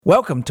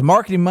Welcome to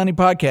Marketing Money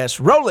Podcast.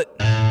 Roll it.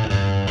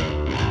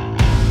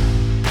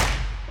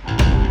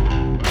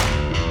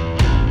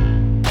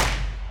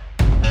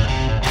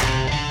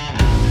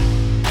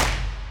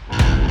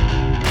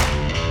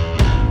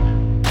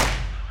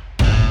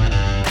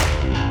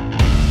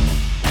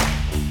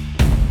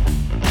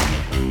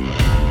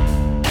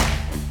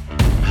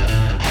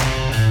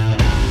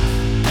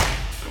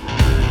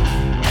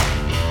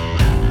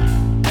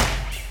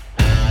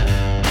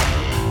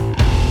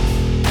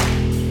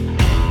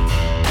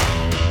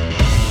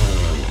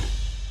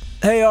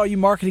 Hey, all you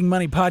Marketing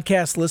Money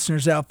Podcast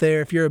listeners out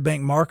there, if you're a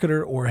bank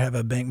marketer or have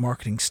a bank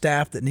marketing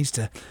staff that needs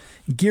to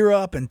gear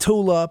up and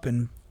tool up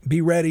and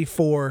be ready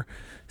for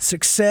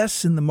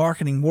success in the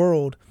marketing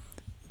world,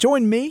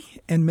 join me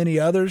and many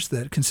others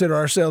that consider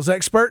ourselves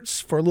experts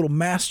for a little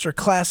master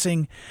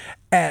classing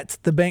at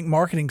the Bank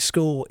Marketing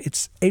School.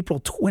 It's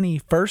April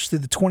 21st through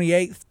the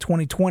 28th,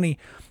 2020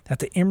 at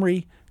the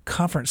Emory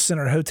Conference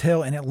Center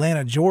Hotel in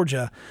Atlanta,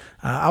 Georgia.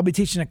 I'll be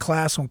teaching a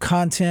class on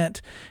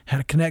content, how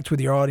to connect with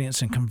your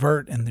audience and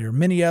convert, and there are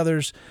many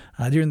others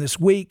during this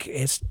week.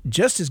 It's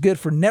just as good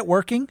for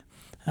networking.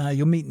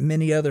 You'll meet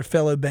many other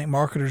fellow bank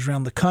marketers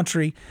around the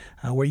country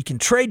where you can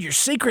trade your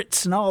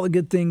secrets and all the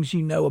good things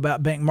you know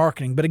about bank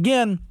marketing. But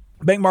again,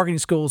 Bank Marketing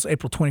School is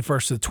April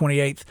 21st to the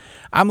 28th.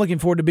 I'm looking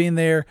forward to being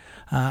there.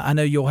 I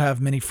know you'll have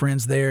many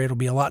friends there. It'll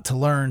be a lot to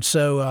learn.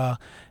 So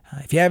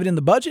if you have it in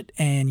the budget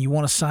and you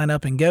want to sign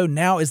up and go,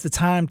 now is the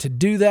time to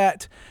do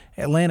that.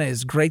 Atlanta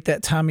is great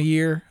that time of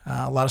year.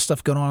 A lot of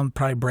stuff going on,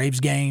 probably Braves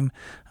game,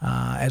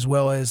 as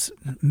well as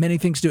many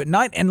things to do at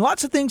night and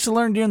lots of things to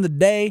learn during the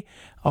day.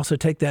 Also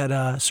take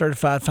that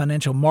Certified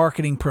Financial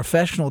Marketing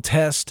Professional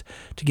test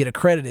to get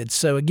accredited.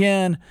 So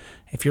again,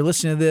 if you're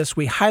listening to this,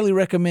 we highly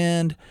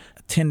recommend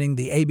attending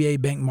the ABA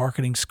Bank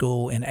Marketing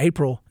School in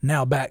April.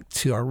 Now back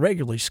to our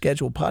regularly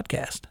scheduled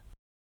podcast.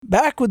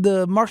 Back with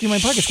the Marketing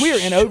Money Podcast. We are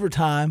in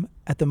overtime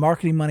at the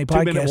Marketing Money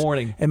Podcast. 2-minute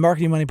warning. At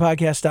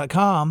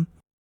marketingmoneypodcast.com.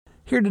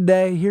 Here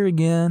today, here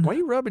again. Why are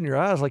you rubbing your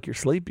eyes like you're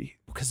sleepy?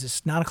 Because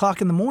it's 9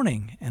 o'clock in the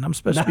morning and I'm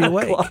supposed to be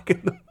awake. 9 o'clock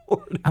in the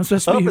morning. I'm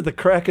supposed to be up at the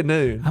crack of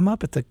noon. I'm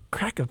up at the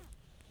crack of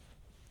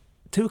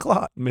 2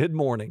 o'clock.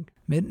 Mid-morning.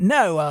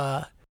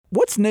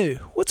 What's new?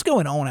 What's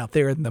going on out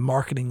there in the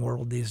marketing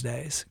world these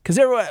days? Because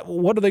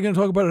what are they going to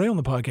talk about today on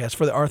the podcast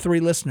for our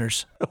three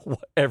listeners?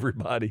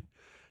 Everybody.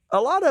 A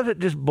lot of it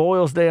just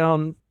boils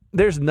down,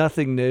 there's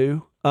nothing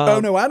new. I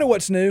know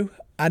what's new.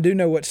 I do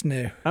know what's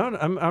new.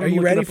 Are you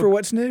ready for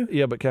what's new?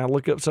 Yeah, but can I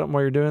look up something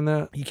while you're doing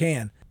that? You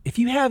can. If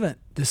you haven't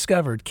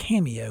discovered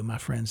Cameo, my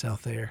friends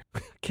out there.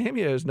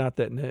 Cameo is not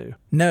that new.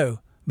 No,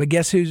 but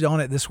guess who's on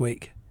it this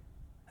week?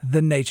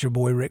 The Nature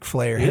Boy, Ric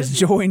Flair, has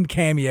joined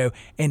Cameo,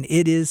 and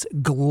it is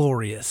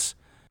glorious.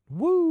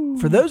 Woo!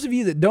 For those of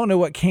you that don't know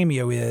what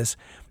Cameo is,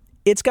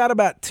 it's got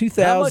about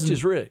 $2,000. How much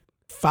is Rick?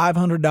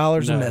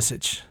 $500 a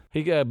message.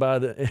 He got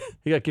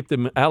to keep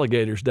them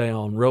alligators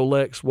down.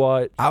 Rolex,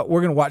 what? We're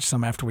going to watch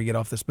some after we get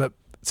off this. But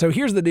so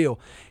here's the deal.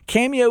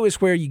 Cameo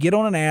is where you get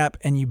on an app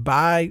and you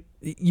buy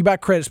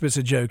credits, but it's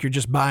a joke. You're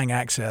just buying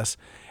access.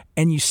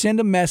 And you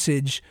send a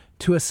message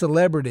to a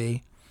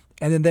celebrity,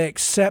 and then they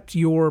accept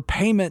your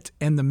payment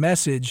and the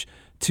message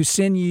to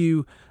send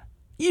you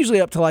usually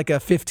up to like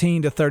a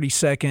 15 to 30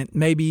 second,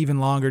 maybe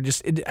even longer.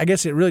 I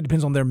guess it really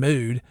depends on their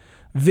mood.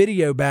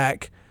 Video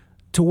back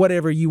to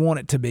whatever you want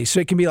it to be. So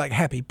it can be like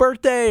happy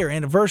birthday or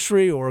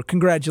anniversary or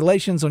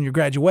congratulations on your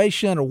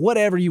graduation or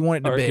whatever you want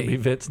it to be. Or it can be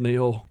Vince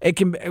Neil.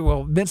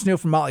 Vince Neil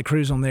from Motley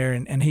Crue's on there,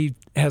 and he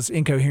has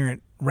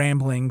incoherent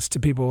ramblings to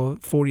people,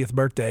 40th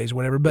birthdays,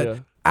 whatever. But yeah.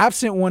 I've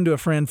sent one to a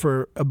friend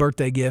for a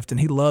birthday gift, and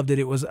he loved it.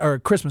 Or a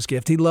Christmas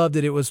gift. He loved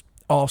it. It was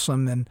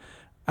awesome. And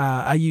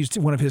I used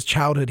one of his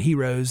childhood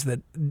heroes that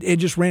it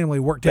just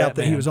randomly worked out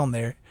that he was on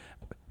there.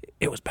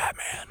 It was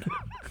Batman.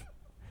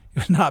 It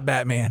was not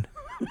Batman.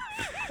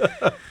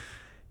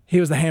 He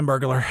was the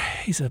Hamburglar.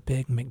 He's a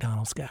big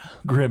McDonald's guy.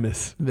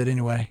 Grimace. But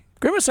anyway,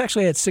 Grimace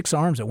actually had 6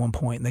 arms at one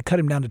point, and they cut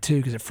him down to 2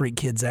 because it freaked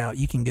kids out.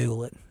 You can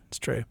Google it. It's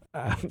true.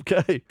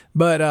 Okay.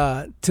 But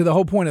to the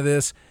whole point of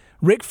this,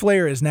 Ric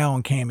Flair is now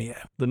on Cameo.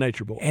 The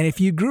Nature Boy. And if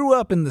you grew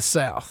up in the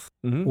South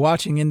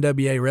watching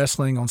NWA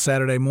wrestling on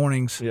Saturday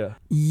mornings,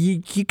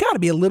 you got to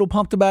be a little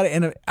pumped about it.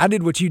 And I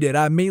did what you did.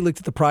 I immediately looked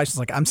at the price and was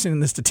like, I'm sending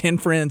this to 10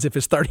 friends if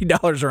it's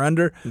 $30 or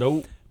under.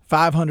 Nope.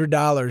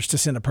 $500 to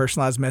send a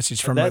personalized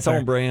message from that's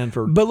on brand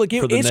for. But look,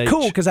 it's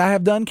cool because I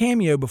have done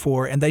Cameo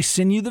before, and they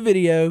send you the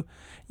video.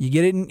 You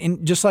get it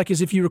in just like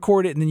as if you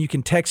record it, and then you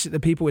can text it to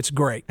people. It's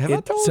great.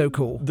 It's so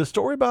cool. The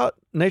story about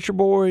Nature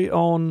Boy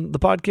on the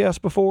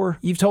podcast before?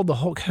 You've told the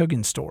Hulk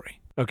Hogan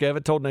story. Okay, I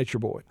haven't told Nature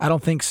Boy. I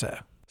don't think so.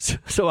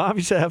 So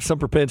obviously I have some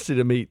propensity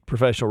to meet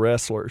professional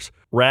wrestlers.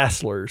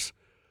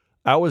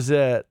 I was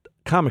at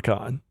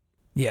Comic-Con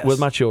with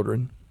my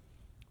children.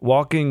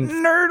 Walking.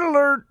 Nerd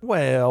alert.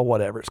 Well,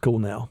 whatever. It's cool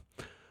now.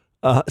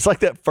 It's like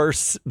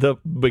the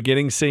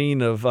beginning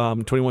scene of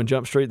 21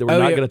 Jump Street that we're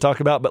not going to talk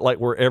about, but like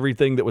where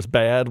everything that was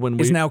bad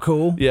is now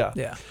cool. Yeah.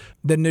 Yeah.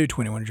 The new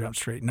 21 Jump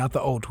Street, not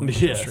the old 21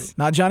 Jump Street.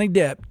 Not Johnny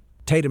Depp,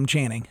 Tatum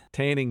Channing.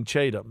 Channing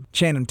Tatum.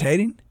 Channing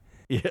Tatum?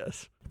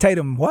 Yes.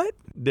 Tatum what?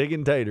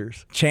 Digging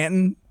taters.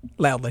 Chanting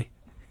loudly.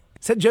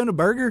 Is that Jonah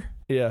Berger?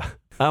 Yeah.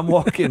 I'm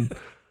walking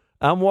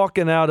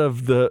out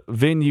of the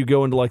venue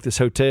going to like this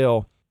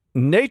hotel.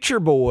 Nature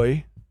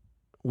Boy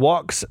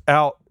walks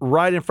out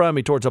right in front of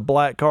me towards a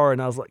black car,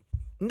 and I was like,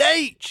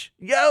 Nate,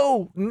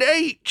 yo,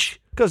 Nate.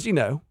 Because, he's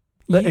going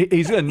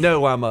to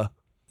know I'm a...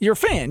 You're a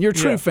fan. You're a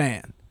true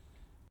fan.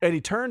 And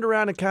he turned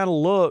around and kind of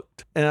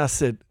looked, and I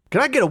said,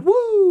 can I get a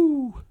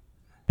woo?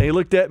 And he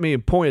looked at me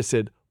and pointed,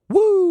 said,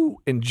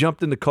 woo, and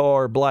jumped in the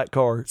car, black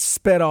car.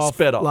 Sped off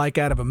like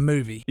out of a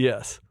movie.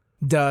 Yes.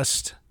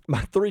 Dust.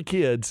 My 3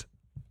 kids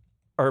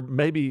are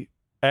maybe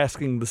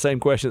asking the same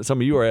question that some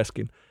of you are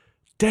asking.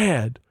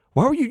 Dad,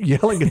 why were you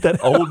yelling at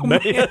that old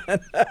man?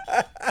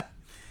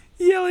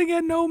 Yelling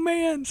at an old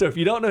man. So if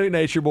you don't know who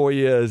Nature Boy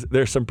is,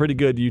 there's some pretty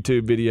good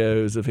YouTube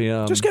videos of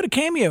him. Just go to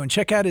Cameo and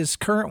check out his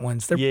current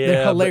ones.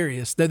 They're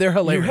hilarious. They're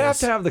hilarious. You have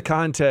to have the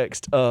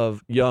context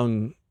of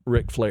young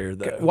Ric Flair,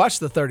 though. Watch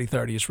the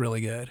 30-30. It's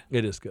really good.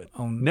 It is good.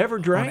 Never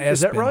drank?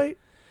 Is that right?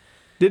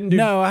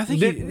 No, I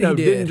think he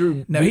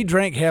did. He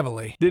drank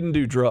heavily. Didn't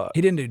do drugs.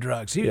 He didn't do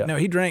drugs.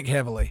 He drank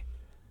heavily.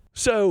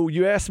 So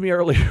you asked me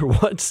earlier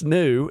what's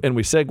new, and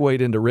we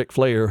segued into Ric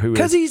Flair, who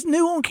because he's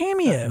new on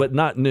Cameo, but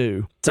not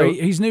new. So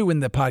he's new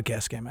when the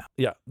podcast came out.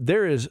 Yeah,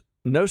 there is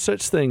no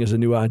such thing as a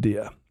new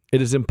idea.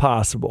 It is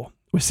impossible.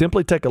 We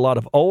simply take a lot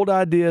of old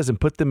ideas and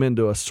put them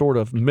into a sort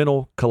of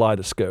mental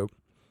kaleidoscope.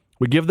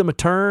 We give them a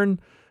turn,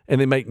 and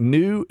they make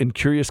new and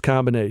curious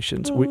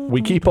combinations.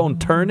 We keep on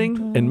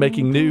turning and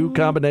making new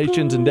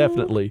combinations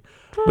indefinitely,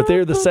 but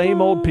they're the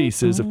same old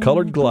pieces of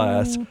colored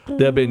glass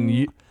that have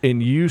been in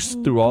use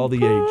through all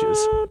the ages.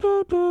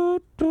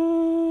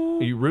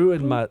 You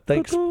ruined my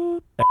thanks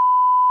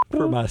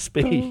for my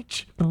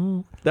speech.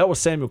 That was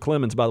Samuel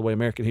Clemens, by the way,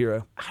 American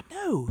hero. I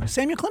know.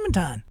 Samuel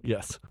Clementine.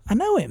 Yes. I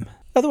know him.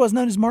 Otherwise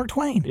known as Mark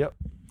Twain. Yep.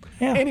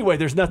 Yeah. Anyway,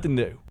 there's nothing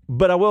new.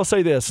 But I will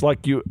say this, I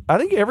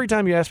think every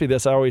time you ask me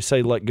this, I always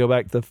say, go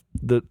back to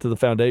the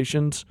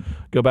foundations,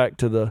 go back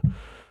to the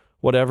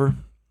whatever,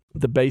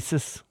 the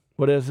basis.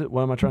 What is it?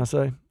 What am I trying to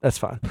say? That's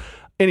fine.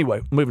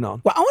 Anyway, moving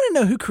on. Well, I want to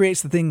know who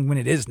creates the thing when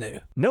it is new.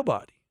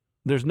 Nobody.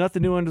 There's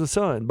nothing new under the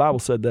sun. The Bible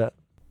said that.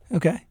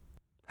 Okay.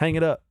 Hang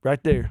it up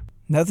right there.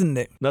 Nothing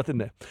new. Nothing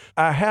new.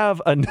 I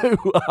have a new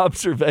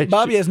observation.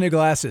 Bobby has new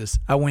glasses.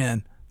 I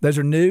win. Those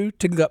are new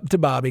to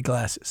Bobby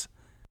glasses.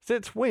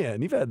 Since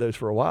when? You've had those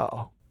for a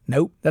while.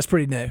 Nope. That's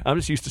pretty new. I'm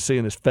just used to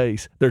seeing his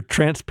face. They're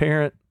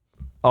transparent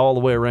all the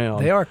way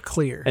around. They are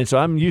clear. And so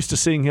I'm used to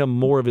seeing him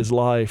more of his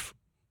life,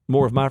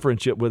 more of my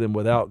friendship with him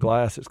without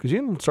glasses. Because you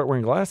didn't start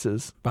wearing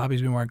glasses.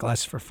 Bobby's been wearing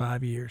glasses for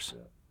 5 years.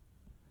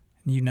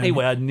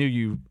 Anyway, I knew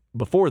you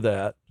before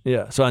that.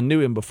 Yeah. So I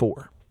knew him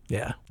before.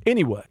 Yeah.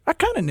 Anyway. I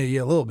kind of knew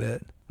you a little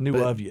bit. Knew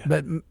of you.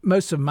 But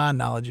most of my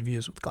knowledge of you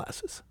is with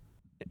glasses.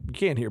 You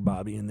can't hear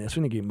Bobby in this.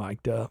 We need to get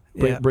mic'd up.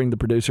 Bring the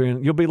producer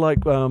in. You'll be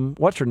like,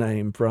 what's her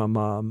name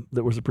from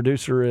that was a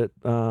producer at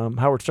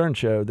Howard Stern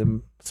show,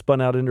 then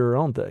spun out into her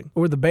own thing.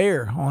 Or the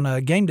Bear on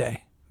Game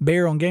Day.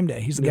 Bear on Game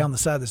Day. He's the guy on the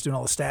side that's doing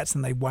all the stats,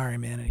 and they wire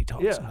him in, and he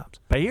talks sometimes.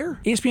 Bear?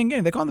 ESPN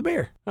Game. They call him the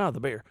Bear. Oh, the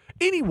Bear.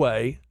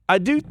 Anyway, I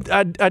do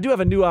have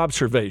a new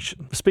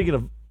observation. Speaking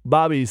of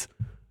Bobby's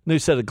new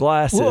set of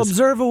glasses. Well,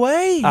 observe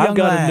away, young I've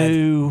got lad. a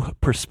new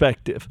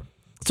perspective.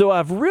 So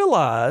I've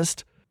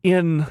realized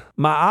in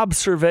my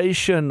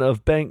observation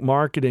of bank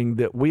marketing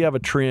that we have a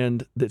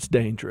trend that's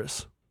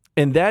dangerous.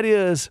 And that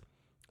is,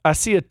 I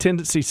see a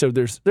tendency, so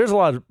there's a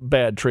lot of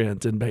bad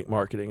trends in bank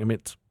marketing. I mean,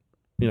 it's,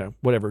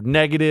 whatever,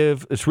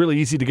 negative. It's really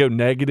easy to go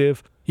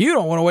negative. You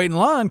don't want to wait in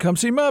line. Come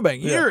see my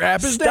bank. Yeah. Your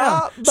app is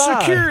Stop down. by.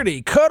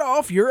 Security. Cut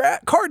off your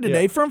card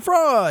today from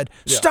fraud.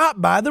 Yeah.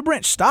 Stop by the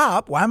branch.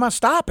 Stop. Why am I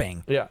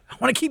stopping? Yeah. I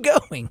want to keep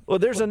going. Well,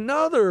 there's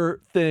another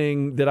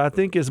thing that I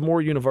think is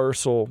more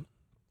universal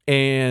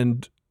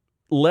and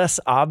less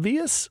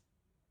obvious,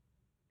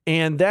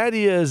 and that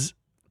is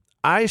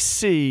I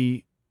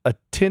see a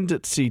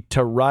tendency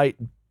to write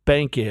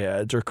bank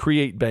ads or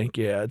create bank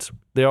ads.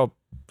 They all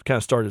kind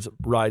of start as a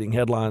writing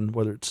headline,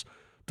 whether it's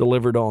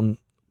delivered on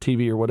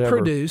TV or whatever.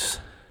 Produce.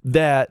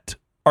 That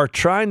are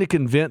trying to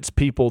convince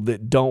people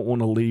that don't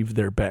want to leave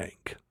their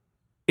bank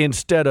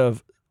instead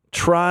of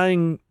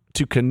trying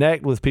to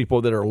connect with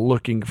people that are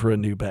looking for a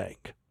new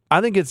bank.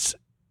 I think it's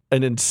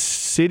an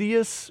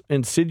insidious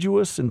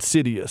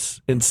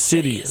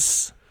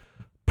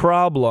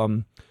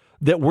problem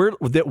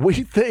that we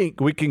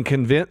think we can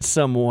convince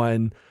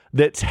someone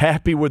that's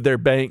happy with their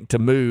bank to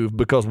move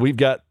because we've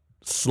got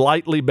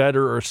slightly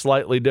better or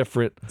slightly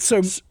different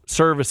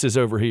services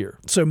over here.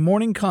 So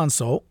Morning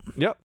Consult.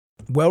 Yep.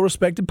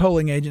 Well-respected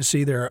polling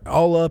agency. They're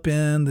all up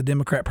in the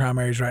Democrat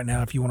primaries right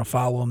now. If you want to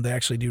follow them, they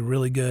actually do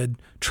really good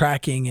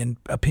tracking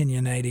and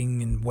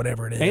opinionating and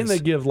whatever it is. And they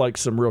give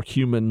some real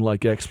human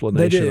explanation.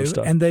 They do, of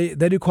stuff. and they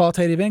do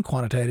qualitative and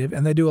quantitative,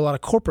 and they do a lot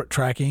of corporate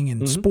tracking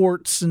and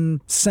sports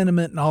and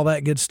sentiment and all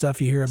that good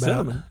stuff you hear about.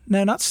 Cinnamon.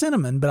 No, not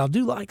cinnamon, but I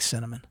do like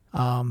cinnamon.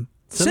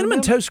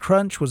 Cinnamon Toast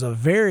Crunch was a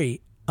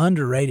very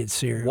underrated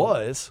cereal.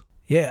 Was?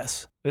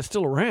 Yes. It's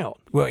still around.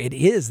 Well, it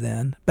is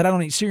then, but I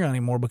don't eat cereal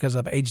anymore because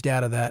I've aged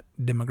out of that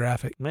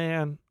demographic.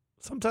 Man,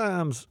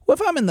 Sometimes. Well,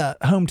 if I'm in the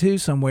Home 2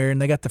 somewhere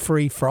and they got the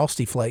free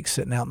Frosty Flakes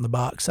sitting out in the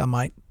box, I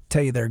might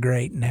tell you they're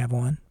great and have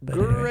one. But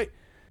Great. anyway.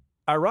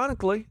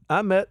 Ironically,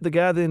 I met the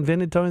guy that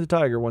invented Tony the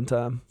Tiger one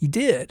time. You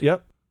did?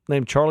 Yep.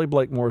 Named Charlie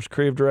Blakemore,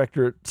 creative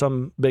director at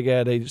some big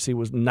ad agency,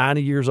 was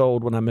 90 years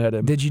old when I met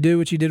him. Did you do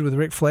what you did with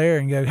Ric Flair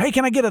and go, hey,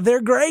 can I get a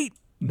they're great?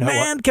 No,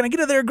 Man, can I get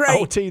a they're great? I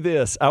will tell you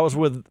this. I was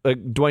with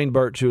Dwayne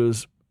Birch, who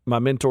is my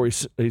mentor.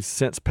 He's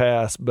since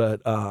passed,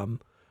 but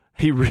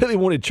he really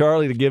wanted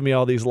Charlie to give me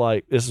all these,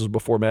 like, this was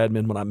before Mad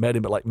Men when I met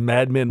him, but like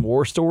Mad Men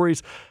war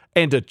stories.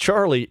 And to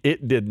Charlie,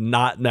 it did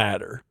not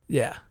matter.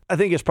 Yeah. I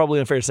think it's probably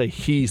unfair to say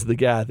he's the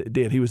guy that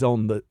did. He was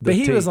on the But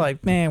he team. was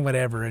like, man,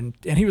 whatever. And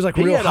he was like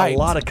he real had hyped. a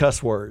lot of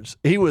cuss words.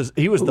 He was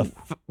the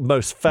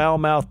most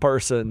foul-mouthed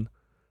person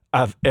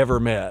I've ever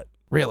met.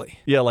 Really?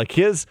 Yeah, like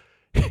his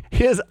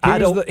He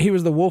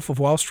was the Wolf of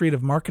Wall Street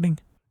of marketing?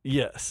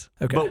 Yes.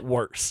 Okay. But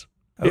worse.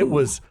 Oh. It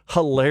was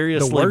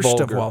hilariously The worst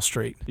vulgar. of Wall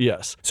Street.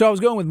 Yes. So I was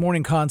going with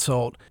Morning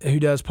Consult, who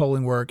does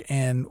polling work,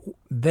 and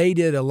they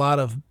did a lot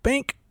of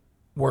bank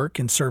work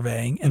and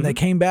surveying, and they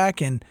came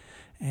back and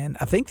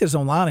I think this is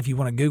online if you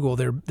want to Google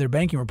their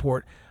banking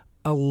report.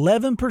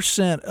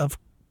 11% of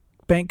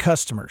bank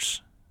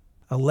customers,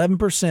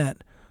 11%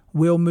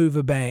 will move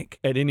a bank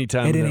At any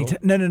time. at any time.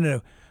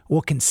 No.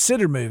 Will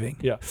consider moving.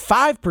 Yeah.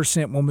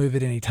 5% will move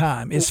at any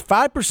time. Is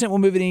 5% will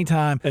move at any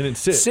time. And then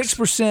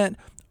 6%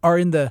 are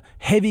in the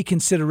heavy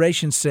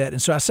consideration set. And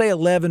so I say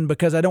 11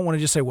 because I don't want to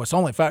just say, well, it's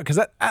only 5, because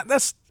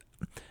that's,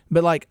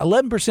 but like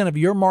 11% of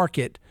your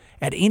market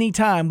at any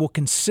time will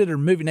consider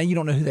moving. Now, you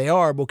don't know who they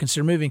are, but will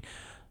consider moving.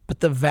 But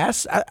the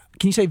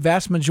can you say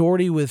vast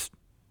majority with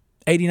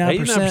 89%?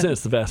 89%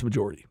 is the vast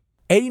majority.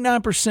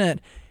 89%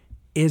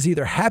 is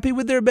either happy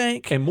with their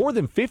bank. And more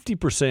than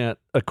 50%.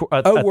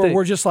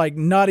 We're just like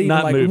not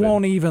even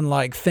won't even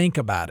like think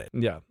about it.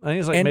 Yeah. I think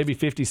it's like maybe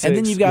 56. And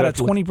then you've got a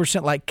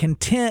 20% like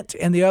content,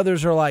 and the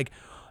others are like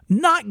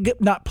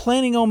not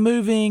planning on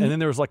moving. And then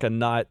there was like a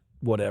not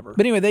whatever.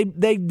 But anyway,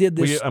 they did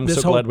this. I'm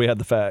so glad we had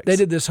the facts. They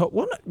did this whole.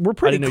 Well, we're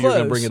pretty I didn't know close.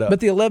 you were gonna bring it up. But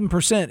the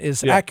 11%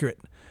 is accurate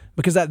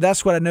because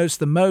that's what I noticed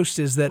the most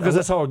is that because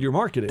that's how your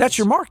market is. That's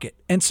your market.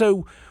 And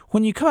so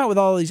when you come out with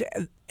all these,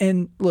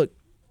 and look,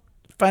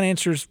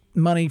 financiers,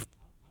 money,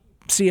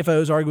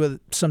 CFOs argue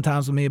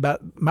sometimes with me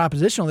about my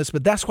position on this,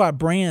 but that's why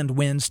brand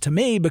wins to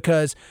me,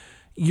 because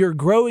you're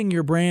growing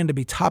your brand to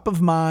be top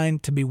of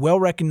mind, to be well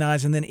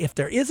recognized. And then if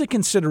there is a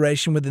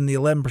consideration within the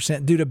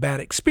 11% due to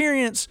bad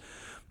experience,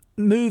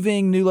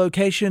 moving, new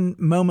location,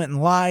 moment in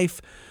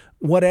life,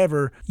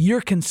 whatever, you're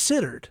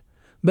considered.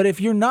 But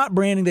if you're not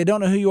branding, they don't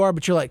know who you are,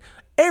 but you're like,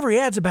 every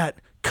ad's about,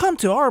 come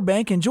to our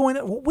bank and join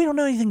it. Well, we don't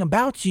know anything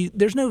about you.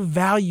 There's no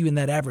value in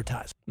that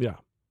advertising. Yeah.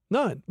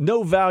 None.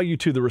 No value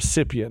to the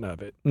recipient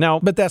of it. Now,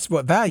 but that's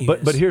what value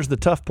is. But here's the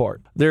tough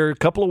part. There are a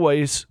couple of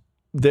ways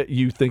that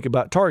you think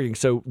about targeting.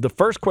 So the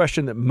first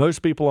question that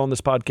most people on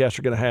this podcast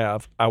are going to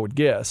have, I would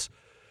guess,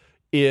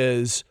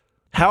 is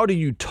how do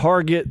you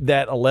target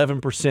that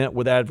 11%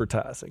 with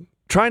advertising?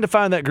 Trying to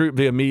find that group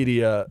via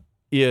media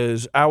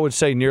is, I would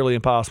say, nearly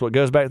impossible. It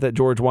goes back to that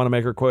George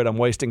Wanamaker quote, I'm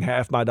wasting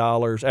half my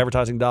dollars,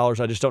 advertising dollars,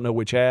 I just don't know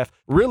which half.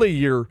 Really,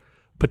 you're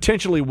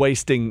potentially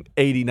wasting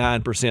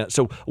 89%.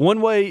 So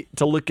one way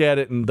to look at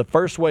it, and the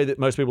first way that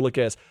most people look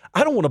at it is,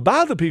 I don't want to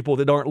buy the people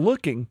that aren't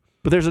looking.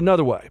 But there's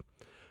another way,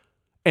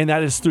 and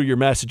that is through your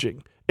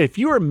messaging. If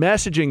you are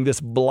messaging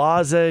this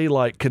blasé,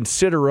 like,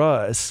 consider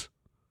us,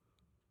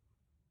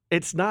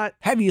 it's not.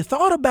 Have you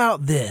thought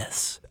about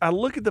this? I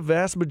look at the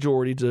vast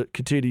majority, to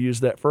continue to use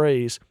that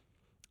phrase,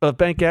 of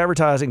bank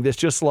advertising that's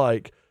just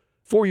like,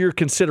 for your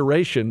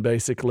consideration,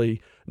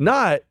 basically,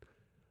 not,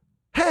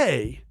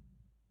 hey,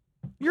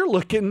 you're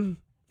looking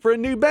for a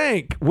new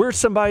bank. We're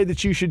somebody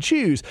that you should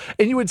choose.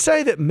 And you would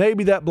say that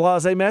maybe that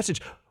blasé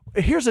message,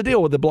 here's the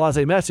deal with the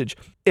blasé message.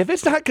 If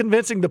it's not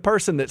convincing the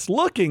person that's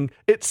looking,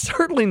 it's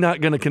certainly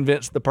not going to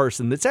convince the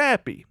person that's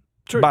happy.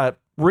 True. By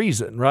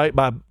reason, right?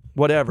 By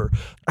whatever.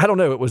 I don't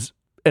know. It was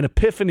an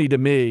epiphany to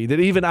me that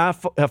even I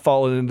have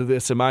fallen into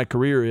this in my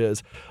career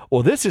is,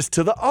 well, this is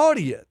to the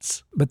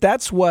audience. But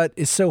that's what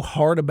is so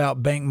hard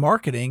about bank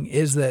marketing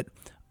is that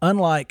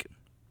unlike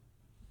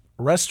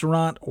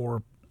restaurant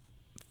or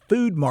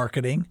food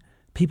marketing,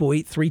 people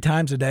eat 3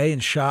 times a day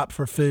and shop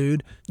for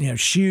food.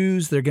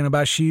 Shoes, they're going to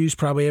buy shoes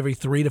probably every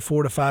 3 to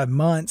 4 to 5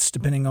 months,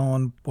 depending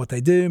on what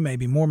they do,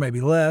 maybe more,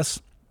 maybe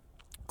less.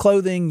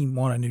 Clothing, you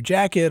want a new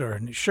jacket or a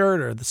new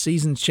shirt, or the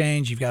seasons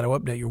change, you've got to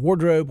update your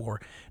wardrobe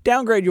or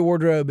downgrade your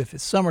wardrobe if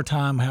it's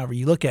summertime, however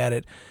you look at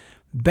it.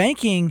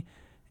 Banking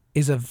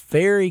is a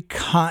very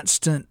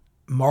constant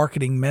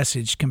marketing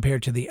message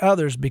compared to the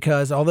others,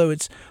 because although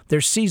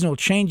there's seasonal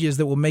changes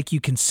that will make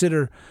you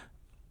consider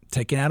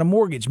taking out a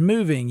mortgage,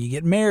 moving, you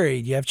get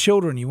married, you have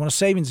children, you want a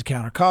savings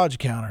account or college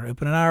account or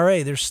open an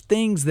IRA. There's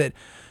things that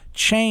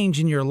change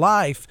in your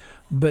life,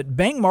 but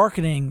bank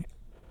marketing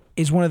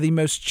is one of the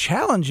most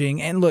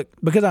challenging. And look,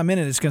 because I'm in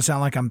it, it's going to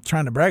sound like I'm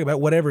trying to brag about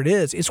whatever it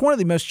is. It's one of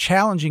the most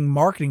challenging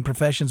marketing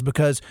professions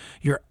because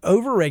you're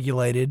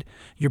overregulated.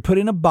 You're put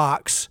in a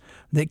box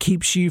that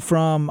keeps you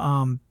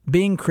from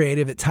being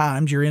creative at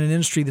times. You're in an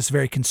industry that's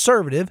very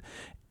conservative.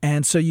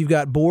 And so you've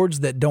got boards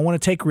that don't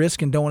want to take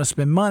risk and don't want to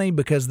spend money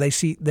because they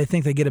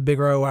think they get a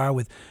bigger ROI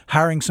with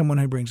hiring someone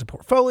who brings a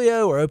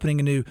portfolio or opening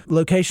a new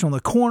location on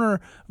the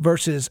corner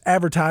versus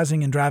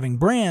advertising and driving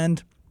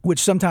brand, which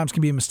sometimes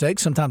can be a mistake,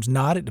 sometimes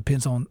not. It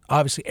depends on,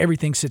 obviously,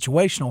 everything's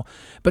situational.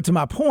 But to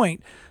my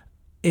point,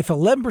 if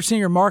 11% of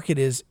your market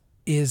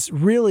is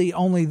really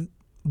only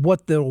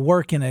what they'll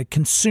work in a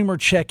consumer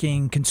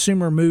checking,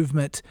 consumer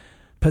movement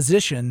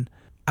position,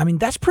 I mean,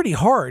 that's pretty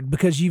hard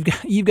because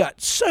you've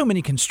got so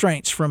many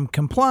constraints, from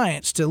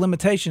compliance to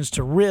limitations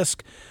to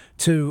risk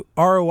to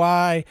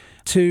ROI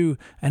to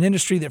an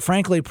industry that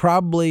frankly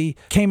probably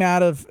came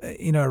out of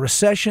a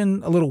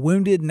recession a little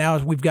wounded. And now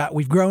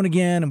we've grown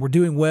again and we're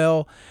doing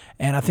well.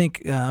 And I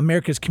think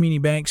America's community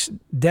banks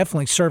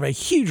definitely serve a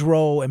huge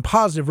role and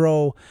positive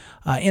role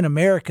in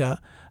America.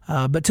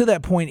 But to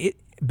that point,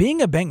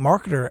 being a bank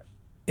marketer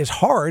is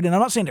hard. And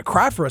I'm not saying to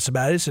cry for us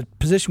about it. It's a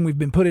position we've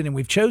been put in and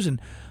we've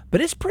chosen. But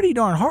it's pretty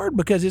darn hard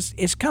because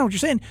it's kind of what you're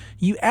saying.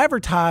 You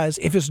advertise,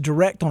 if it's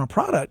direct on a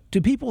product,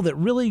 to people that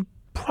really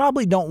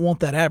probably don't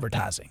want that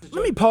advertising.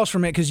 Let me pause for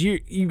a minute because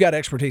you've got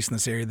expertise in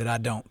this area that I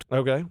don't.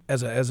 Okay.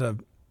 As a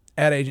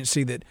ad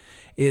agency that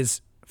is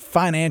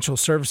financial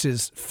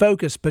services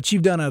focused, but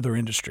you've done other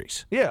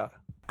industries. Yeah.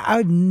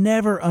 I've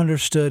never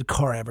understood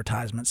car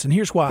advertisements, and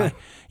here's why.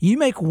 You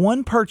make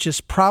one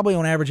purchase probably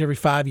on average every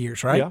 5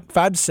 years, right? Yeah.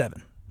 5 to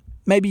 7,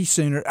 maybe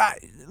sooner.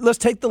 Let's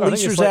take the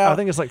leasers out. I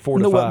think it's like 4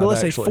 to 5. But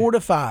let's actually say 4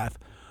 to 5.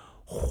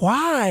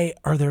 Why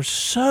are there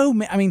so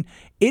many? I mean,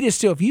 it is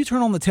still, if you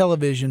turn on the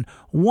television,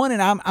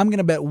 I'm going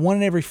to bet 1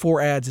 in every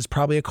 4 ads is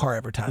probably a car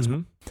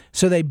advertisement. Mm-hmm.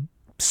 So they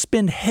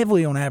spend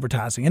heavily on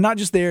advertising, and not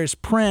just there. It's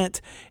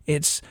print,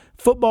 it's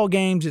football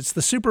games, it's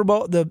the Super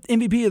Bowl. The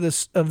MVP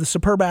of the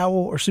Super Bowl,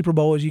 or Super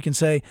Bowl, as you can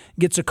say,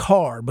 gets a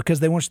car because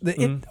they want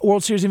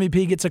World Series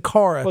MVP gets a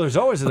car. Well, there's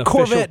always a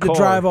Corvette car to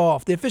drive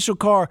off. The official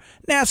car,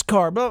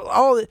 NASCAR, but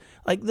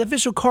like the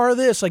official car of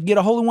this, like get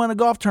a hole in one in a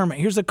golf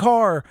tournament. Here's a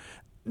car.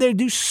 They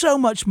do so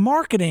much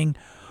marketing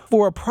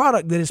for a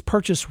product that is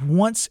purchased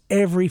once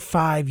every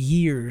 5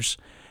 years.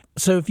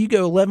 So if you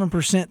go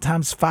 11%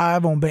 times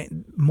 5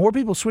 on more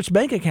people switch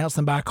bank accounts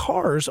than buy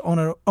cars on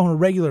a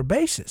regular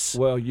basis.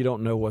 Well, you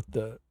don't know what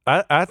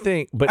I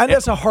think, but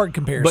that's a hard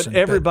comparison. But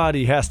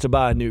everybody has to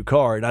buy a new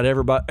car. Not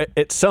everybody.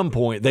 At some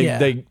point,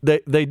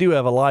 they do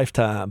have a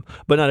lifetime,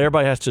 but not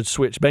everybody has to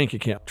switch bank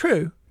account.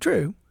 True.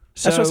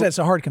 That's why I said it's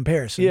a hard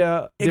comparison.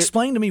 Yeah.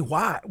 Explain to me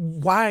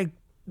why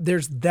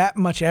there's that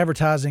much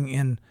advertising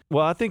in.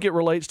 Well, I think it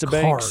relates to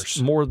cars. Banks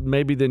more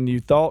maybe than you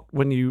thought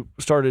when you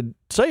started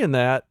saying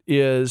that.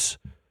 It's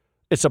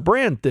a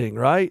brand thing,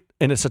 right?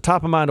 And it's a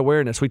top of mind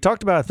awareness. We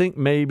talked about, I think,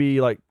 maybe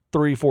like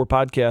 3-4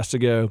 podcasts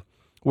ago,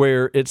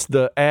 where it's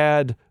the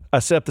ad. I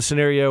set up the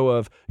scenario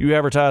of you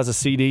advertise a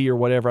CD or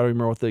whatever. I don't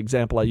remember what the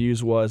example I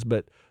used was,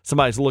 but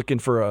somebody's looking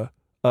for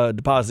a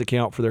deposit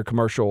account for their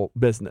commercial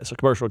business, a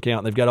commercial account,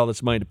 and they've got all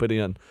this money to put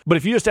in. But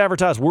if you just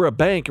advertise, we're a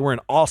bank and we're an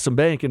awesome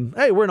bank, and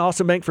hey, we're an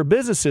awesome bank for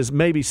businesses,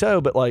 maybe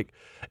so, but like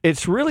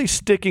it's really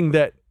sticking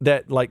that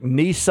like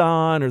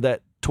Nissan or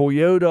that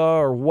Toyota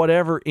or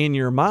whatever in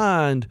your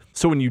mind.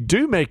 So when you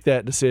do make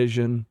that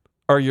decision,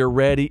 are you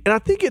ready? And I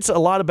think it's a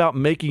lot about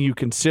making you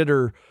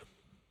consider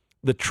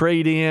the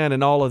trade-in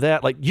and all of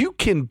that. Like you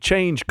can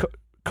change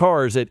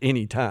cars at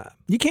any time.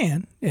 You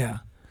can, yeah.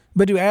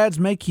 But do ads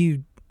make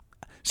you?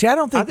 See, I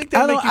think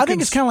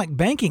it's kind of like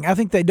banking. I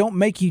think they don't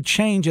make you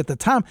change at the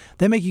time.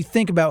 They make you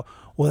think about,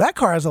 well, that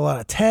car has a lot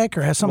of tech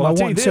or has something I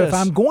want. So if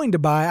I'm going to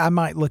buy, I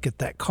might look at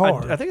that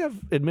car. I think I've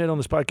admitted on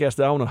this podcast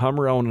that I own a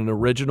Hummer. I own an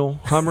original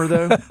Hummer,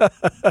 though.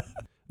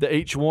 The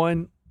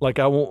H1. Like,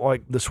 I want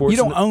like the Schwarzenegger. You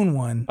don't own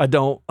one. I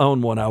don't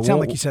own one. Sound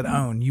like you said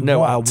own.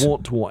 I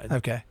want one.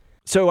 Okay.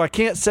 So I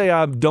can't say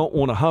I don't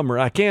want a Hummer.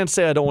 I can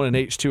say I don't want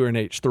an H2 or an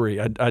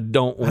H3. I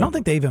don't want. I don't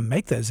think they even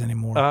make those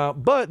anymore.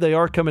 But they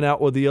are coming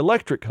out with the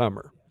electric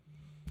Hummer.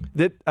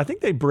 That I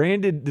think they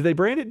branded. Did they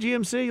brand it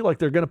GMC? Like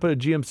they're going to put a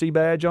GMC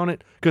badge on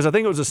it? Because I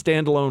think it was a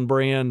standalone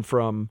brand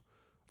from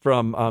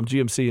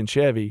GMC and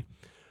Chevy.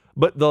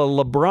 But the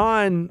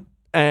LeBron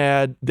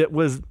ad that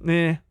was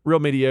real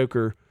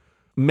mediocre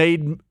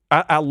made.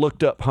 I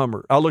looked up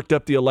Hummer. I looked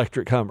up the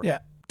electric Hummer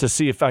to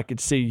see if I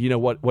could see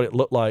what it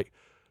looked like.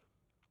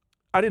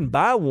 I didn't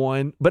buy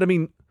one, but I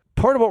mean,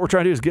 part of what we're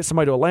trying to do is get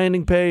somebody to a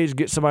landing page,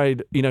 get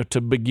somebody to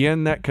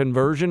begin that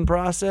conversion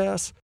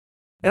process.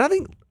 And I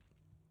think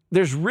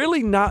there's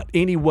really not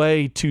any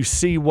way to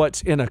see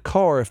what's in a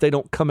car if they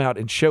don't come out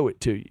and show it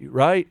to you,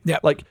 right? Yeah.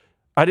 Like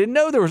I didn't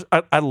know there was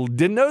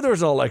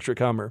an electric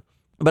Hummer,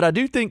 but I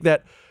do think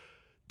that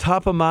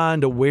top of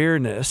mind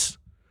awareness.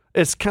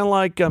 It's kind of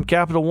like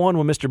Capital One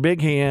with Mr.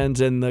 Big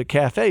Hands and the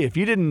cafe. If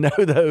you didn't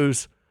know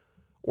those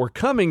were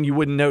coming, you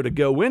wouldn't know to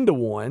go into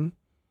one.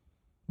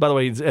 By the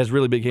way, he has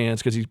really big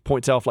hands because he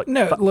points out like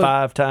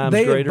 5 times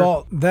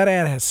greater. That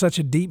ad has such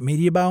a deep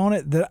media buy on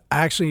it that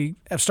I actually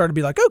have started to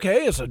be like,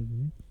 okay, it's a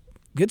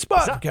good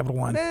spot for Capital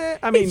One.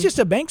 I mean, it's just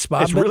a bank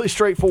spot. It's really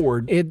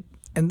straightforward.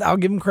 And I'll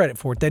give them credit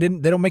for it. They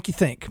don't make you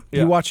think.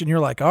 Yeah. You watch it and you're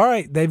like, all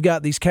right, they've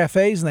got these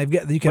cafes and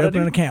you can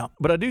open an account.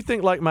 But I do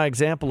think, like my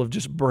example of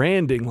just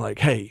branding, like,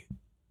 hey,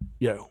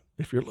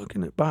 if you're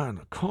looking at buying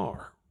a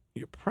car,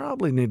 you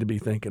probably need to be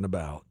thinking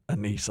about a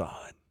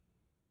Nissan.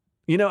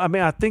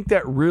 I think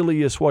that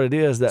really is what it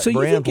is, that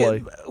brand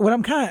play.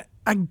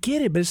 I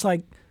get it, but it's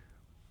like,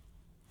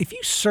 if you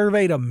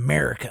surveyed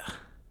America,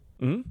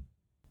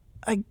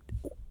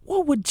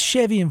 what would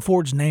Chevy and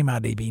Ford's name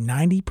ID be?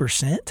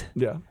 90%?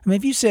 Yeah. I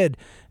mean, if you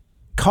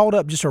called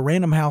up just a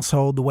random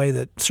household the way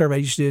that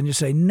surveys used to do and just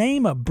say,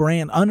 name a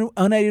brand,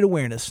 unaided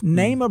awareness,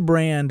 name a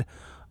brand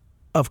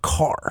of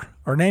car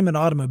or name an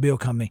automobile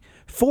company,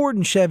 Ford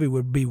and Chevy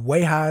would be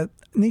way high.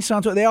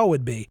 Nissan, they all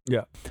would be.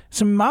 Yeah.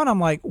 So in my mind, I'm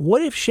like,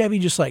 what if Chevy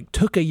just like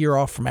took a year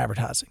off from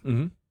advertising?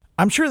 Mm-hmm.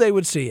 I'm sure they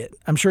would see it.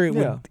 I'm sure it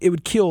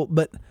would kill,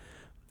 but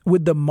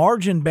would the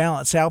margin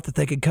balance out that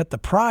they could cut the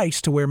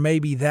price to where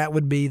maybe that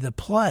would be the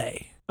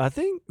play? I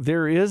think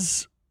there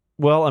is.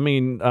 Well,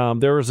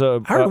 there was I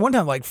heard one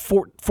time like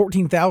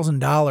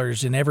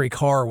 $14,000 in every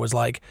car was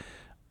like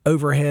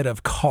overhead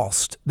of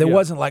cost. There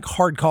wasn't like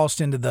hard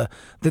cost into the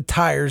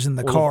tires in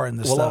the car and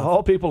the stuff. Well,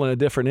 all people in a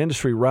different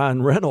industry,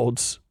 Ryan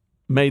Reynolds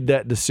made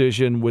that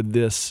decision with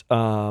this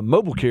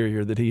mobile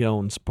carrier that he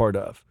owns part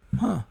of.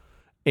 Huh.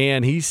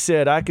 And he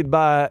said, I could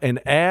buy an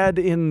ad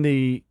in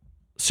the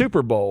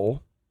Super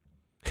Bowl.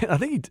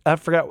 I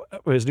forgot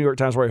his New York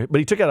Times, but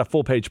he took out a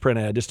full-page print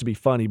ad just to be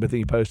funny, but then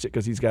he posted it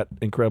because he's got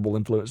incredible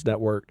influence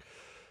network.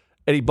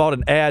 And he bought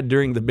an ad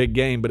during the big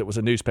game, but it was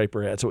a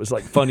newspaper ad, so it was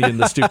like funny in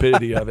the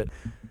stupidity of it.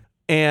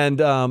 And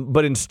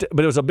but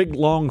it was a big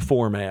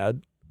long-form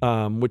ad,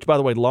 which, by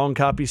the way, long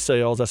copy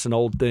sales, that's an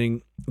old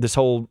thing. This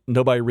whole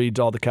nobody reads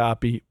all the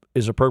copy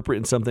is appropriate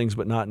in some things,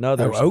 but not in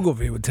others.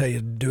 Ogilvy would tell you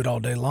to do it all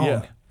day long.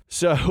 Yeah.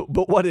 So,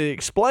 but what it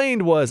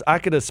explained was I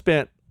could have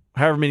spent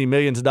however many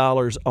millions of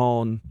dollars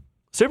on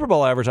Super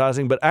Bowl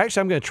advertising, but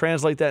actually I'm going to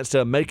translate that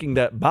instead of making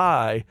that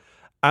buy.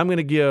 I'm going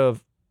to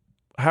give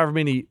however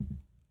many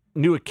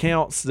new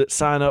accounts that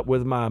sign up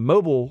with my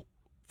mobile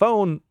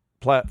phone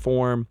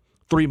platform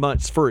 3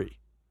 months free.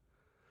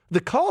 The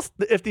cost,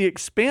 if the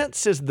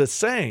expense is the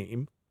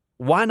same,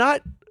 why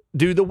not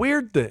do the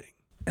weird thing?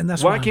 And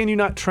that's why can you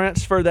not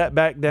transfer that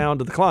back down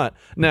to the client?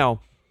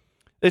 Now,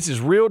 this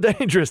is real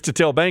dangerous to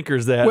tell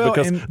bankers that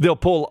because they'll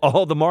pull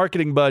all the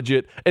marketing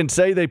budget and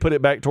say they put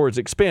it back towards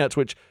expense,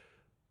 which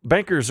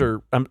bankers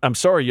are, I'm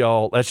sorry,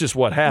 y'all, that's just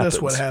what happens.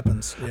 That's what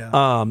happens,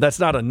 yeah. That's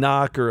not a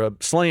knock or a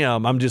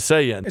slam. I'm just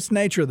saying. It's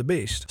nature of the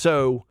beast.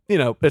 So,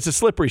 it's a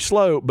slippery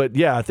slope, but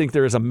yeah, I think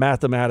there is a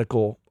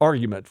mathematical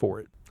argument for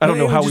it. I don't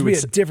know how we would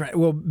be different.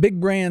 Well, big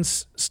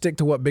brands stick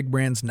to what big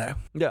brands know.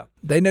 Yeah.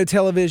 They know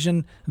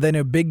television, they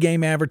know big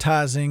game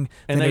advertising.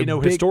 And they know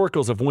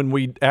historicals of when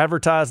we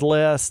advertise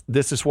less,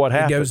 this is what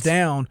happens. It goes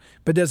down.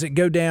 But does it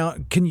go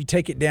down? Can you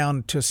take it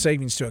down to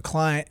savings to a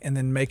client and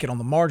then make it on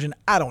the margin?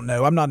 I don't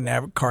know. I'm not an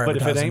car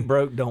advertising. But if it ain't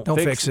broke, don't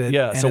fix it.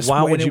 Yeah. And so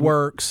why would it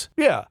works?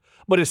 Yeah.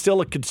 But it's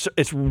still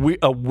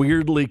a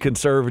weirdly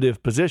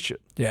conservative position.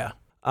 Yeah.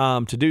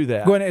 To do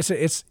that.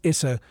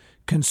 It's a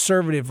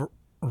conservative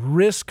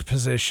risk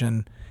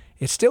position.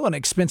 It's still an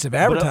expensive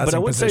advertising but I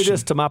would position. say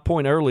this to my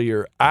point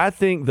earlier. I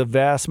think the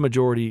vast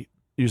majority,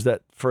 use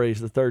that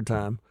phrase the third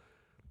time,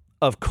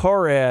 of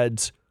car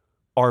ads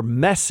are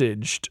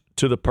messaged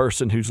to the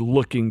person who's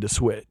looking to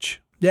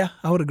switch. Yeah,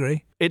 I would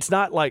agree. It's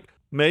not like,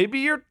 maybe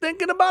you're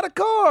thinking about a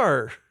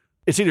car.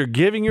 It's either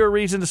giving you a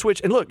reason to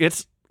switch. And look,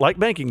 it's like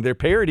banking. They're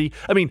parity.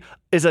 I mean,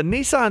 is a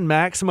Nissan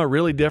Maxima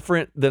really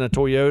different than a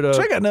Toyota?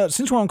 So I got notes.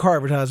 Since we're on car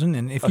advertising,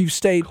 and if you've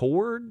stayed...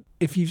 Accord?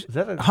 Is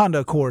that a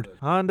Honda Accord?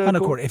 Honda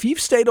Accord. If you've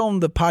stayed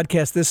on the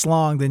podcast this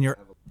long, then you're...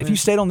 If you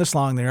stayed on this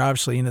long, then you're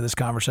obviously into this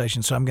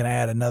conversation, so I'm going to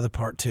add another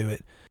part to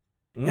it.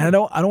 And I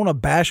don't want to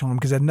bash on them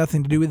because it had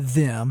nothing to do with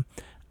them.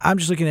 I'm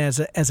just looking at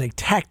it as a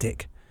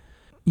tactic.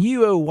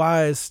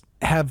 UOYs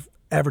have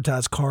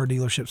advertised car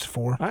dealerships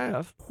before. I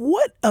have.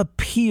 What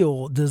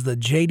appeal does the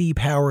J.D.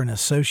 Power and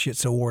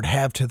Associates Award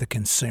have to the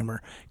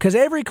consumer? Because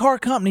every car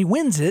company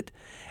wins it.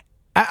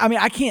 I mean,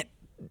 I can't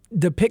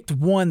depict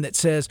one that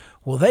says,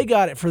 well, they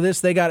got it for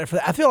this, they got it for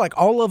that. I feel like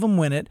all of them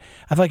win it.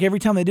 I feel like every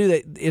time they do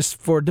that, it's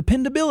for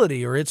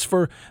dependability or it's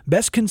for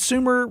best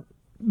consumer,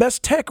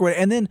 best tech.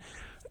 And then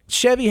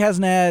Chevy has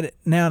an ad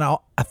now, and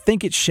I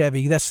think it's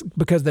Chevy. That's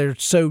because they're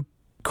so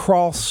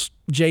cross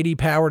J.D.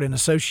 Powered and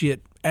Associate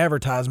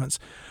advertisements,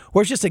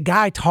 where it's just a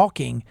guy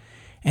talking,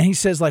 and he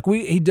says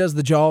he does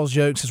the Jaws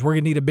jokes, says we're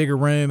gonna need a bigger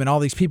room, and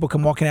all these people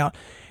come walking out,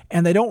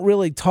 and they don't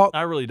really talk.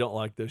 I really don't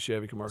like those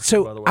Chevy commercials.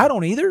 So by the way. I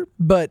don't either,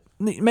 but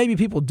maybe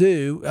people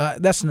do.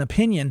 That's an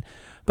opinion.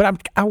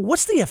 But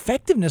what's the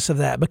effectiveness of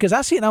that? Because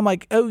I see it and I'm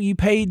like, oh, you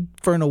paid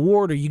for an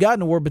award or you got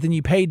an award, but then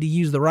you paid to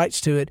use the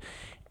rights to it.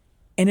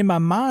 And in my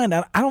mind,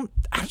 I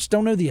just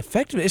don't know the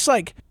effectiveness.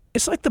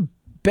 It's like the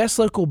best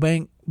local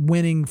bank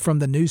winning from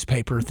the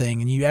newspaper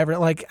thing, and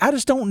I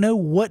just don't know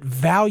what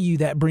value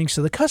that brings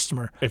to the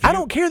customer. I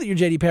don't care that your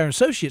J.D. Power and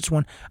Associates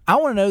won. I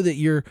want to know that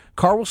your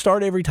car will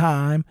start every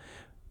time,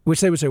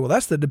 which they would say, well,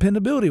 that's the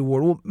dependability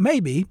award. Well,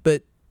 maybe,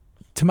 but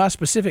to my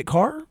specific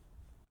car,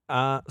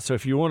 So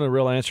if you want a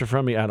real answer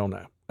from me, I don't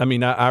know. I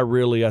mean,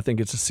 I think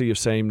it's a sea of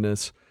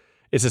sameness.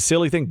 It's a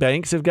silly thing.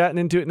 Banks have gotten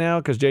into it now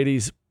because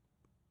JD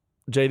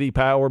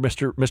Power,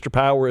 Mr.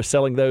 Power is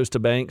selling those to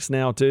banks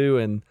now too.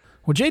 And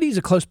well, JD's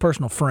a close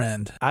personal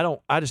friend.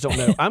 I just don't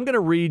know. I'm going to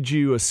read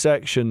you a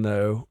section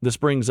though. This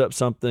brings up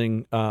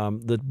something.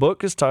 The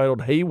book is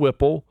titled "Hey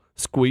Whipple,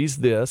 Squeeze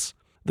This."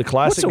 The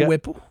classic. What's a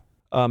Whipple?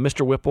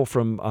 Mr. Whipple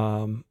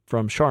from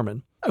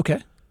Charmin.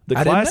 Okay. The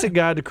Classic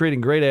Guide to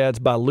Creating Great Ads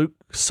by Luke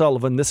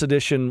Sullivan. This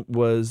edition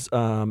was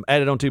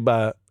added onto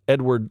by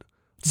Edward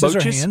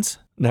Scissorhands.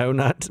 No,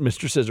 not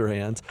Mr.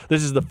 Scissorhands.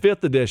 This is the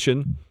 5th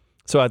edition,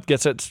 so I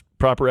guess that's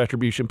proper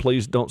attribution.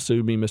 Please don't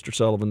sue me, Mr.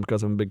 Sullivan,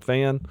 because I'm a big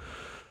fan.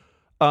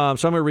 So I'm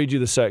going to read you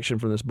the section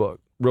from this book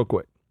real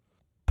quick.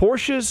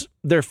 Porsches,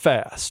 they're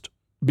fast.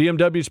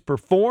 BMWs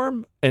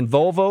perform, and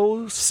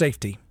Volvos...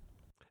 Safety.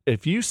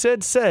 If you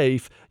said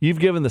safe, you've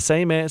given the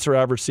same answer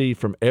I've received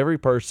from every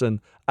person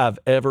I've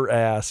ever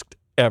asked,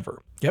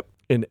 ever. Yep.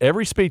 In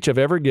every speech I've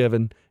ever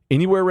given,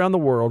 anywhere around the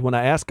world, when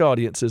I ask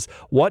audiences,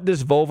 what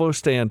does Volvo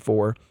stand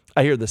for,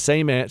 I hear the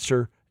same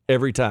answer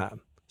every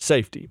time.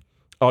 Safety.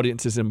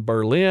 Audiences in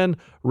Berlin,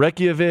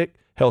 Reykjavik,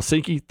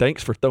 Helsinki.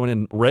 Thanks for throwing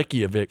in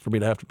Reykjavik for me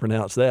to have to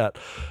pronounce that.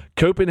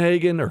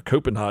 Copenhagen,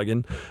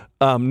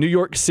 New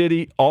York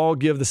City, all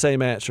give the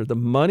same answer. The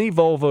money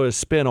Volvo has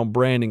spent on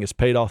branding has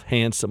paid off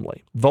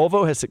handsomely.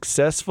 Volvo has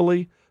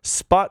successfully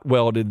spot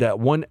welded that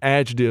one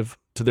adjective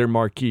to their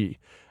marquee.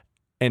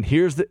 And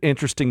here's the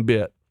interesting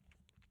bit.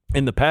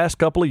 In the past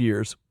couple of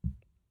years,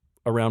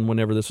 around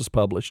whenever this was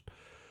published,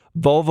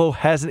 Volvo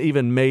hasn't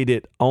even made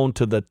it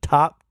onto the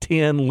top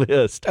 10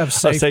 list of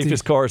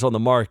safest cars on the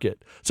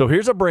market. So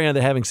here's a brand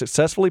that, having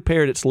successfully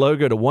paired its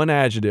logo to one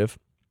adjective,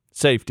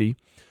 safety,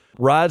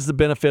 rides the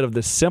benefit of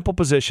this simple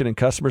position in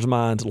customers'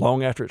 minds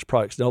long after its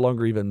products no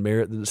longer even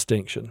merit the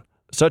distinction.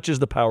 Such is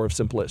the power of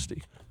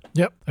simplicity.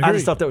 Yep. Agreed. I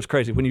just thought that was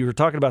crazy. When you were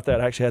talking about that,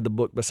 I actually had the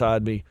book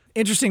beside me.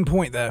 Interesting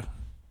point, though.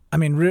 I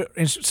mean,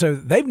 so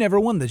they've never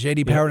won the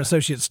J.D. Power and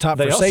Associates top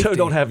for safety. They also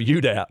don't have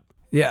UDAP.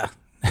 Yeah.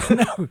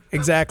 No,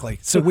 exactly.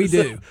 So we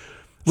do.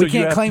 We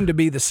can't claim to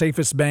be the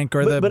safest bank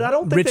or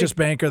the richest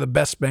bank or the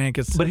best bank.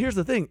 But here's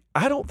the thing.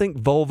 I don't think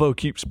Volvo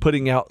keeps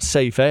putting out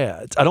safe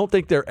ads. I don't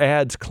think their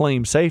ads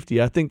claim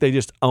safety. I think they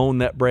just own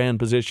that brand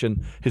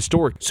position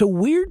historically. So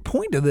weird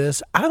point to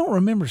this. I don't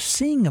remember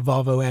seeing a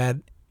Volvo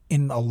ad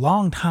in a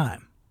long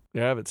time.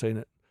 Yeah, I haven't seen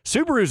it.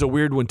 Subaru's a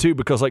weird one too,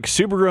 because like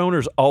Subaru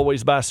owners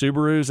always buy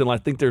Subarus, and I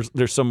think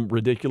there's some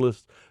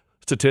ridiculous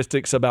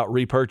statistics about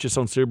repurchase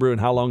on Subaru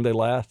and how long they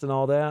last and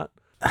all that.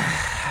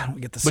 I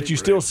don't get the Subaru. But you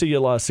still see a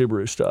lot of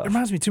Subaru stuff. It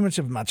reminds me too much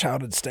of my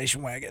childhood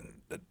station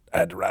wagon that I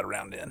had to ride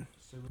around in.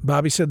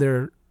 Bobby said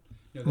their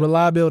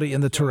reliability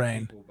in the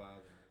terrain.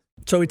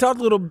 So we talked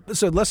a little.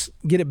 So let's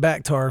get it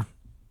back to our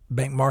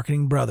bank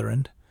marketing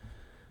brethren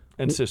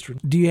and sister.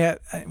 Do you have?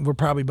 We're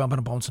probably bumping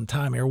up on some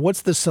time here.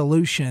 What's the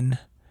solution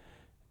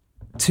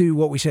to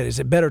what we said? Is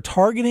it better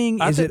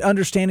targeting? Is it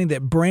understanding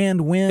that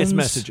brand wins? It's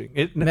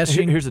messaging.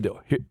 Messaging. Here's the deal.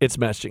 It's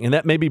messaging, and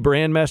that may be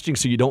brand messaging,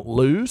 so you don't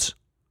lose.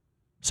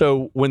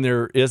 So when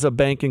there is a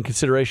bank in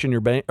consideration,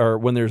 or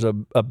when there's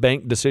a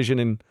bank decision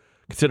in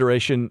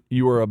consideration,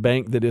 you are a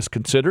bank that is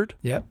considered.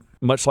 Yep.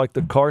 Much like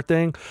the car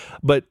thing.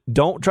 But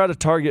don't try to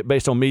target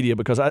based on media,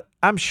 because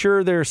I'm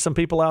sure there's some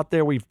people out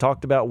there we've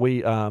talked about.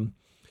 We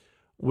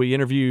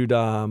interviewed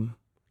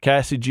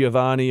Cassie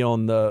Giovanni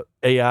on the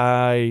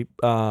AI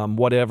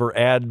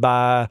ad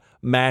buy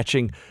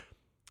matching.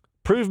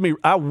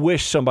 I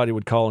wish somebody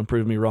would call and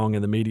prove me wrong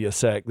in the media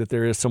sec that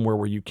there is somewhere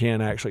where you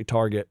can actually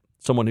target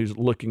someone who's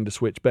looking to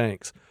switch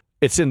banks.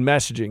 It's in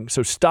messaging.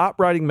 So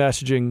stop writing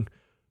messaging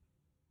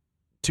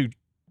to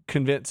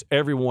convince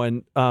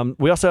everyone.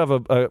 We also have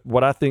a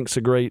what I think is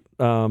a great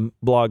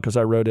blog, because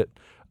I wrote it,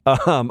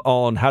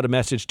 on how to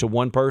message to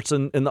one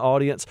person in the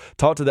audience.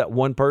 Talk to that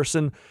one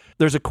person.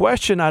 There's a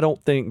question I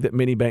don't think that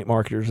many bank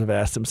marketers have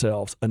asked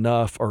themselves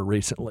enough or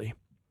recently,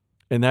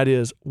 and that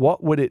is,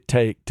 what would it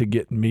take to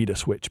get me to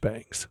switch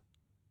banks?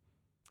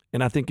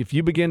 And I think if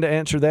you begin to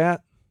answer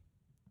that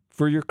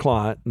for your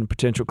client and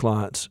potential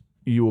clients,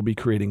 you will be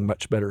creating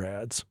much better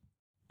ads.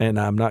 And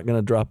I'm not going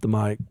to drop the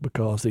mic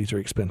because these are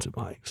expensive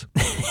mics.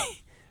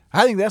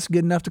 I think that's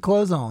good enough to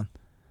close on.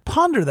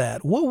 Ponder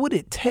that. What would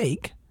it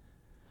take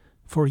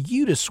for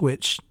you to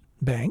switch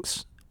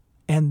banks,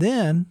 and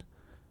then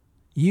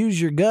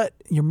use your gut,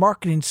 your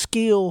marketing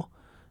skill,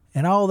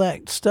 and all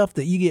that stuff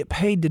that you get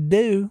paid to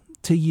do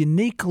to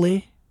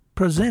uniquely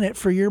present it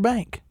for your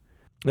bank?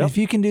 Yep. If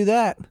you can do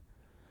that,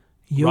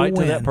 you'll win.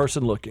 Right to that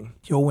person looking.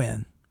 You'll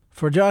win.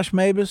 For Josh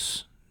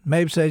Mabus,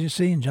 Mabus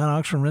Agency, and John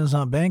Oxford from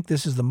Renaissance Bank,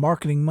 this is the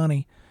Marketing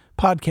Money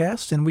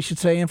Podcast, and we should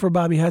say, and for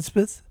Bobby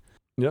Hudspeth,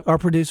 our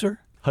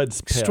producer,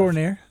 Hudspeth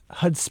extraordinaire,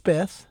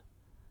 Hudspeth.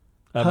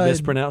 I've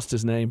mispronounced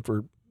his name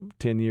for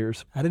 10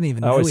 years. I didn't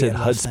even know I always he said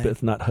had a last name.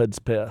 Hudspeth, not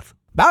Hudspeth.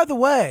 By the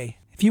way,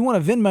 if you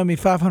want to Venmo me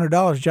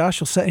 $500,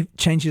 Josh will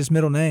change his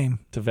middle name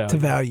to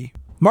value.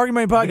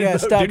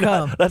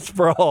 MarketingMoneyPodcast.com. That's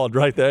fraud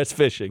right there. That's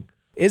phishing.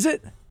 Is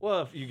it?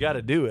 Well, if you got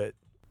to do it.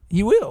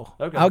 You will.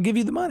 Okay. I'll give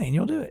you the money and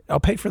you'll do it. I'll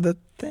pay for the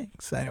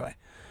things. Anyway.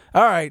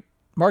 All right.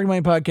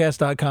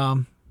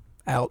 MarketingMoneyPodcast.com.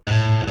 Out.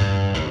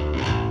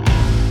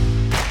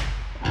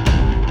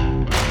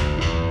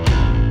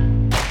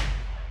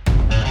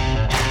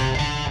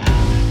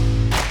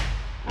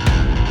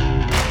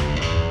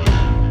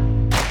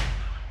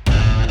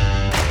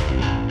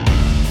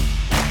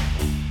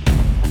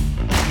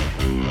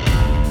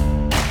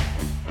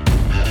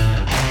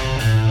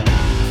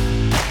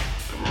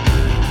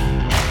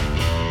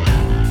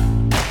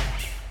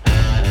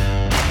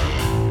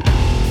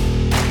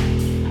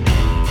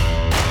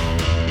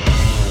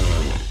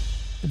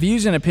 The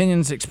views and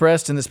opinions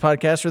expressed in this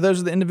podcast are those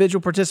of the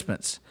individual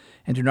participants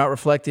and do not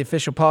reflect the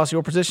official policy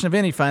or position of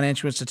any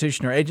financial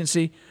institution or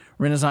agency,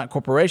 Renaissance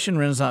Corporation,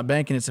 Renaissance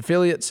Bank and its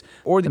affiliates,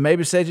 or the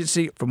Mabus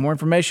Agency. For more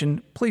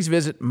information, please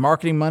visit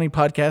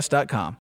MarketingMoneyPodcast.com.